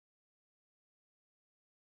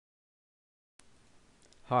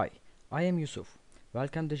Hi, I am Yusuf.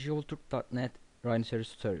 Welcome to geolturk.net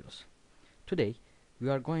Rhinoceros tutorials. Today we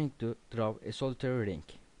are going to draw a solitary ring.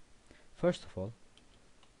 First of all,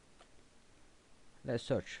 let's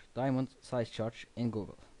search diamond size chart in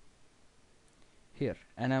Google. Here,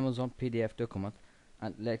 an Amazon PDF document,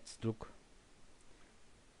 and let's look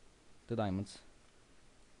the diamonds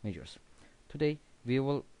measures. Today we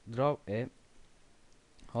will draw a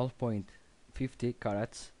half point 50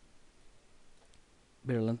 carats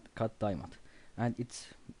brilliant cut diamond, and it's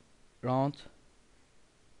round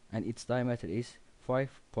and its diameter is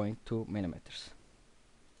 5.2 millimeters.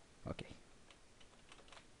 Okay,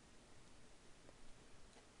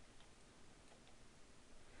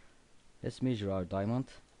 let's measure our diamond.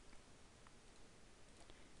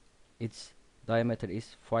 Its diameter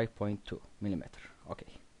is 5.2 millimeter.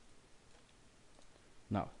 Okay,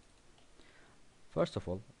 now first of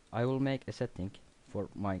all I will make a setting for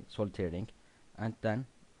my solitaire ring, and then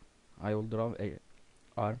I will draw a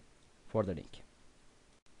arm for the ring.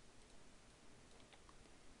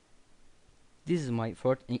 This is my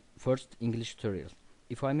first English tutorial.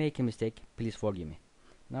 If I make a mistake, please forgive me.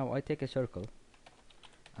 Now I take a circle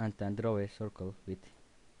and then draw a circle with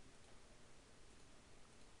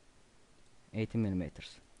 80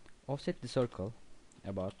 millimeters. Offset the circle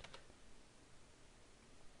about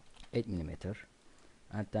 8 millimeter,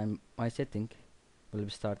 and then my setting will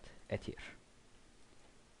start at here.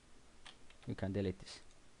 You can delete this.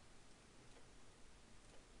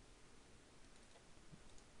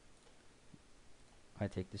 I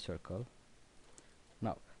take the circle.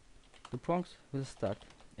 Now the prongs will start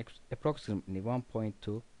approximately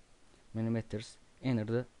 1.2 millimeters inner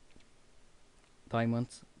the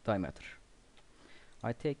diamond's diameter.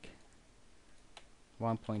 I take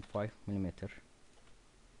 1.5 millimeter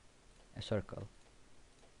a circle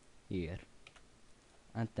here,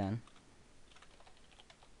 and then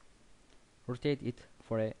rotate it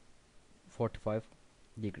for a 45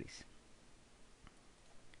 degrees.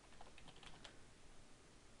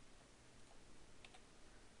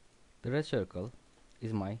 The red circle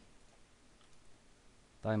is my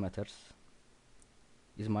diamond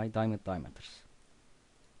diameters.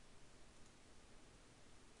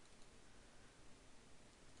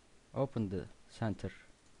 Open the center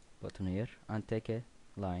button here and take a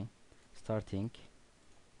line starting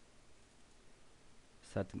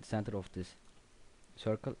the center of this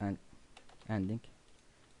circle and ending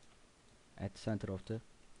at the center of the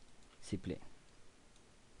C-plane,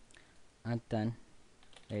 and then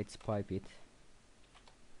let's pipe it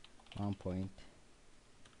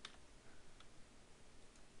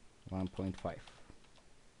 1.5.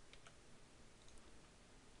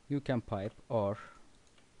 You can pipe, or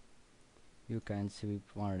you can sweep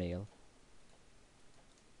one rail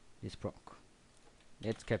this prong.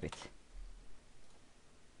 Let's cap it.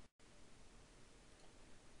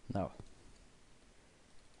 Now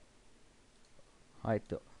hide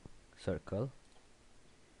the circle,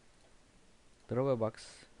 draw a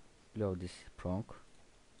box below this prong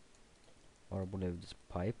or below this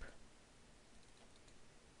pipe.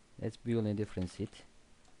 Let's boolean difference it.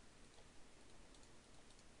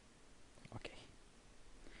 Okay,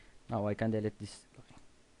 now I can delete this line,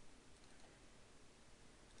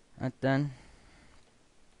 and then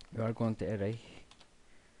we are going to array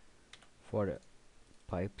for the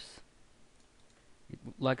pipes. It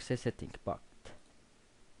likes a setting, but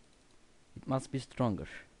it must be stronger.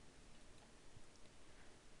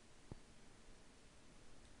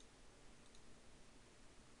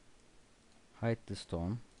 Hide the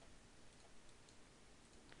stone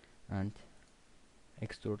and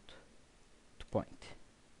extrude to point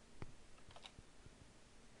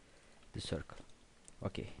the circle.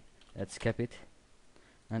 Okay, let's cap it,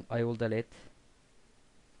 and I will delete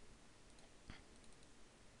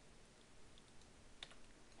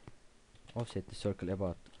offset the circle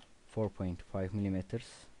about 4.5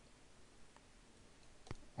 millimeters,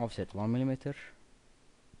 offset 1 millimeter.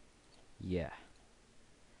 Yeah,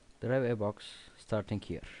 draw a box starting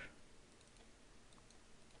here.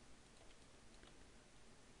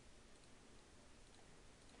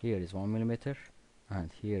 Here is 1 millimeter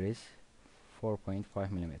and here is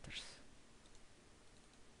 4.5 millimeters.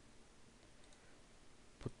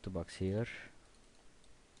 Put the box here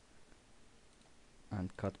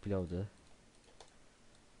and cut below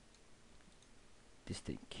this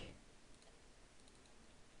thing.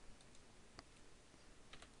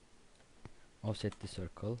 Offset the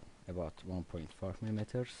circle about 1.5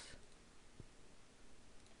 millimeters.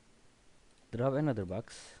 Draw another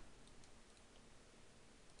box.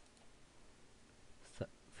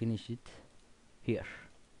 Finish it here.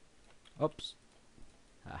 Oops.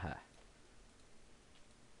 Aha.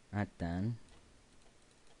 and then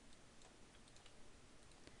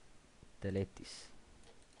delete this.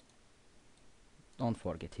 Don't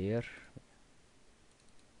forget here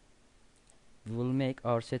we will make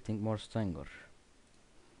our setting more stronger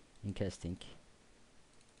in casting,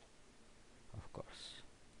 of course.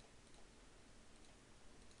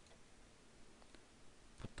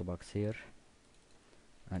 Put the box here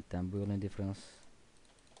and then boolean difference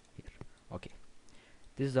here. Okay,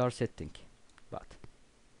 this is our setting, but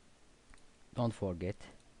don't forget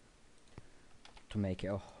to make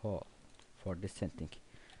a hole for this setting.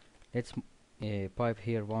 Let's pipe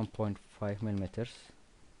here 1.5 millimeters.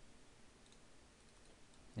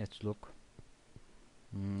 Let's look.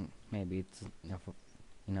 Maybe it's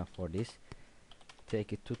enough for this.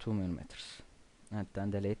 Take it to 2 millimeters and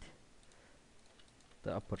then delete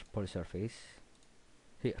the upper poly surface.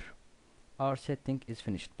 Here our setting is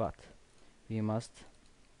finished, but we must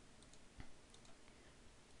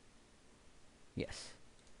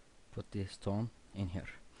put the stone in here.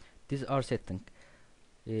 This is our setting.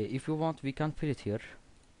 If you want we can fill it here,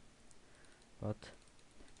 but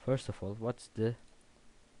first of all, what's the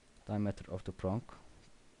diameter of the prong?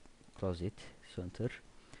 Close it, center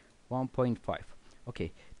 1.5.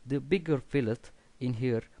 okay, the bigger fillet in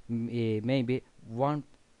here maybe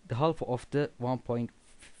the half of the 1.5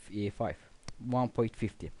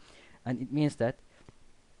 1.50, and it means that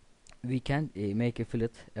we can make a fillet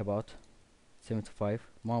about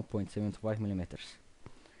 1.75 millimeters.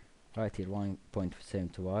 Right here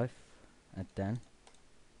 1.75, and then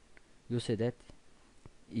you see that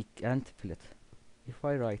it can't fillet. If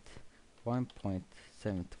I write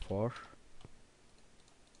 1.74,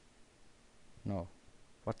 no,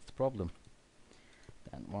 what's the problem?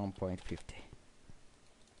 Then 1.50.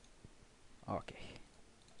 okay,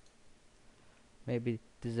 maybe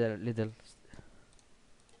this is a little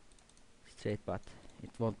straight, but it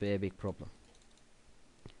won't be a big problem.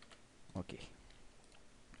 Okay,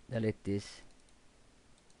 delete this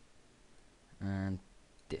and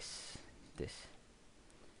this.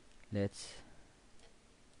 Let's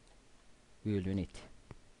boolean it.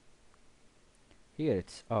 Here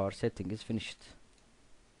it's our setting is finished.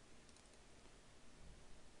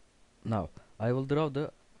 Now I will draw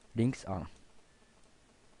the ring's arm.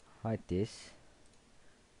 Hide this.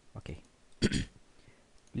 Okay.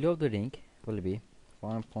 Below the ring will be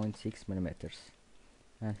 1.6 millimeters,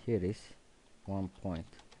 and here is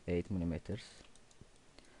 1.8 millimeters.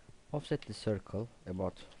 Offset the circle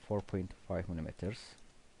about 4.5 millimeters,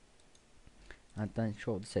 and then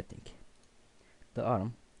show the setting. The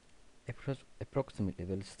arm approximately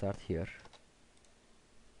will start here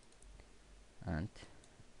and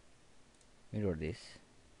mirror this.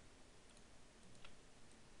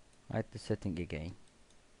 Hide the setting again.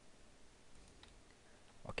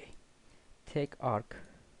 Okay, take arc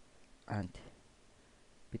and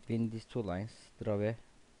between these two lines draw a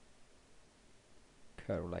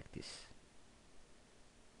curve like this,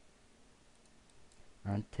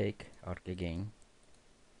 and take arc again.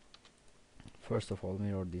 First of all,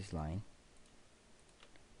 mirror this line.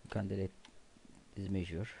 You can delete this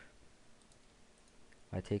measure.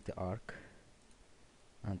 I take the arc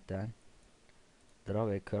and then draw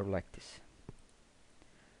a curve like this,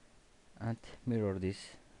 and mirror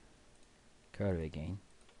this curve again,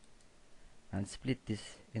 and split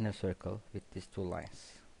this inner circle with these two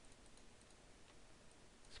lines.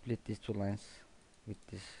 Split these two lines with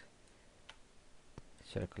this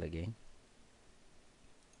circle again,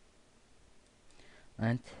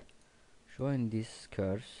 and showing these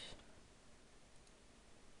curves,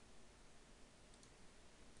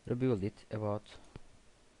 rebuild it about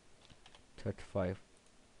 35.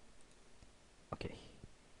 Okay,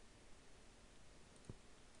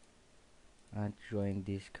 and drawing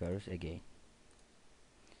these curves again.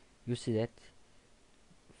 You see that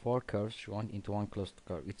 4 curves joined into one closed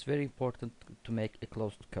curve. It's very important to make a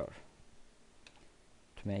closed curve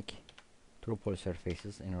to make true poly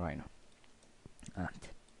surfaces in Rhino. And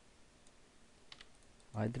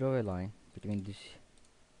I draw a line between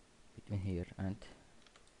here and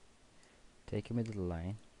take a middle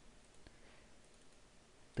line.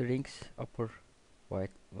 The ring's upper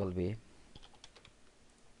width will be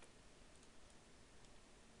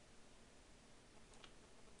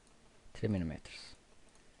 3 millimeters,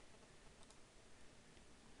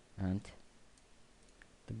 and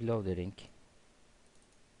the below the ring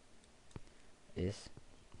is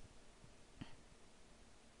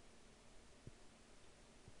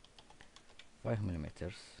 5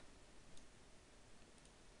 millimeters.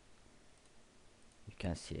 You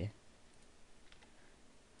can see,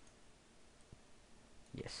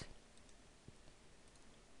 yes.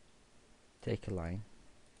 Take a line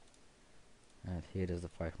and here is the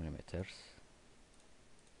 5 millimeters.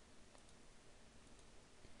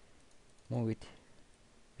 Move it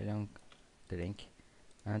along the ring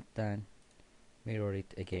and then mirror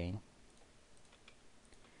it again.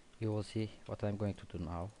 You will see what I'm going to do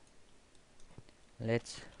now.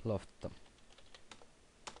 Let's loft them.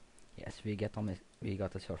 Yes, we got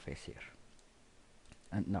a surface here.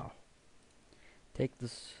 And now take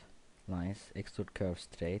this lines, extrude curve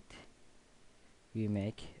straight. We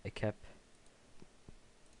make a cap.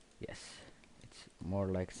 Yes, it's more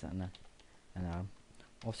like an arm.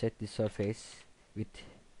 Offset the surface with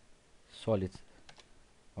solid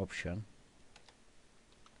option,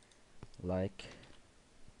 like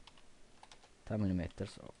 10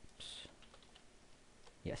 millimeters. Oops.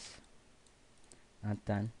 Yes, and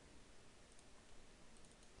then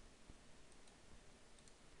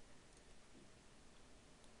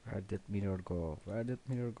where did mirror go? Where did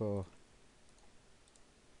mirror go?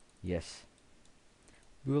 Yes,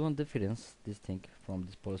 we will difference this thing from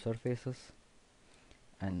these poly surfaces,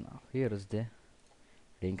 and now here is the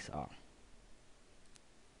rings arm.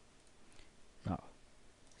 Now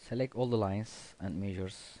select all the lines and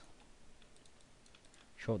measures.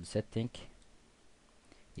 Show the setting.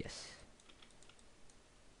 Yes,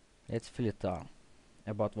 let's fill it down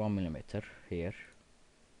about 1 millimeter here.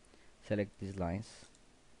 Select these lines,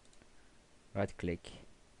 right click.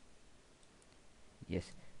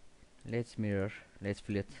 Yes, let's mirror, let's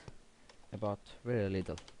fill it about very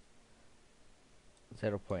little,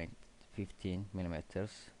 0.15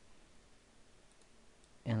 millimeters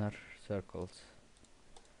inner circles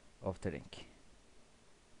of the ring.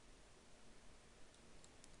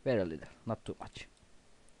 Very little, not too much.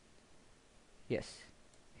 Yes,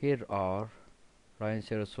 here are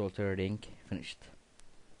Rhinoceros Solitaire Ring finished.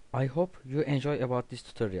 I hope you enjoy about this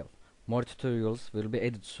tutorial. More tutorials will be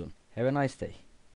added soon. Have a nice day.